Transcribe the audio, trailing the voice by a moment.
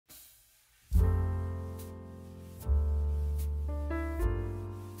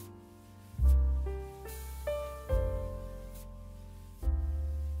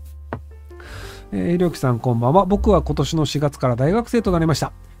ひろゆきさんこんばんは。僕は今年の4月から大学生となりまし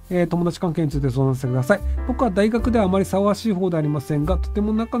た。友達関係について相談してください。僕は大学ではあまり騒がしい方ではありませんが、とて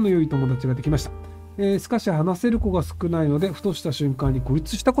も仲の良い友達ができました。しかし話せる子が少ないので、ふとした瞬間に孤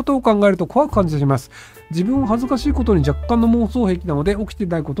立したことを考えると怖く感じてしまいます。自分は恥ずかしいことに若干の妄想癖なので、起きてい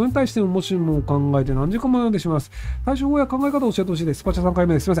ないことに対してももしも考えて何時間も悩んでしまいます。対処法や考え方を教えてほしいです。スパチャ3回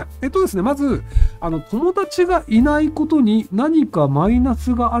目です。すみません。ですね、まず友達がいないことに何かマイナ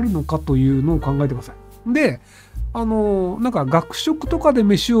スがあるのかというのを考えてください。で、なんか学食とかで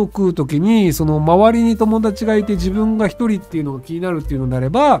飯を食うときに、その周りに友達がいて自分が一人っていうのが気になるっていうのであれ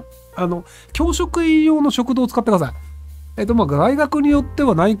ば、教職員用の食堂を使ってください。大学によって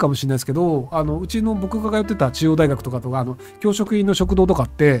はないかもしれないですけど、うちの僕が通ってた中央大学とか教職員の食堂とかっ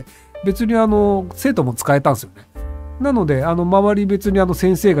て、別に生徒も使えたんですよね。なので、周り別に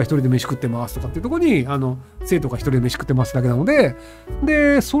先生が一人で飯食ってますとかっていうところに、生徒が一人で飯食ってますだけなので、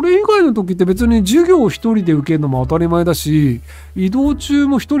で、それ以外の時って別に授業を一人で受けるのも当たり前だし、移動中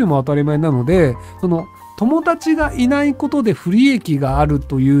も一人も当たり前なので、友達がいないことで不利益がある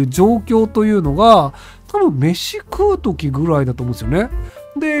という状況というのが、多分飯食う時ぐらいだと思うんですよね。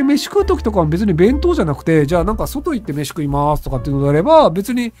で、飯食う時とかは別に弁当じゃなくて、じゃあなんか外行って飯食いますとかっていうのであれば、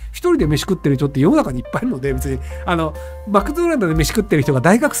別に一人で飯食ってる人って世の中にいっぱいいるので、別にマクドナルドで飯食ってる人が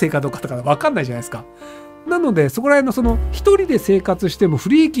大学生かどうかとか分かんないじゃないですか。なので、そこら辺の一人で生活しても不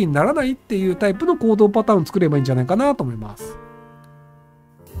利益にならないっていうタイプの行動パターンを作ればいいんじゃないかなと思います。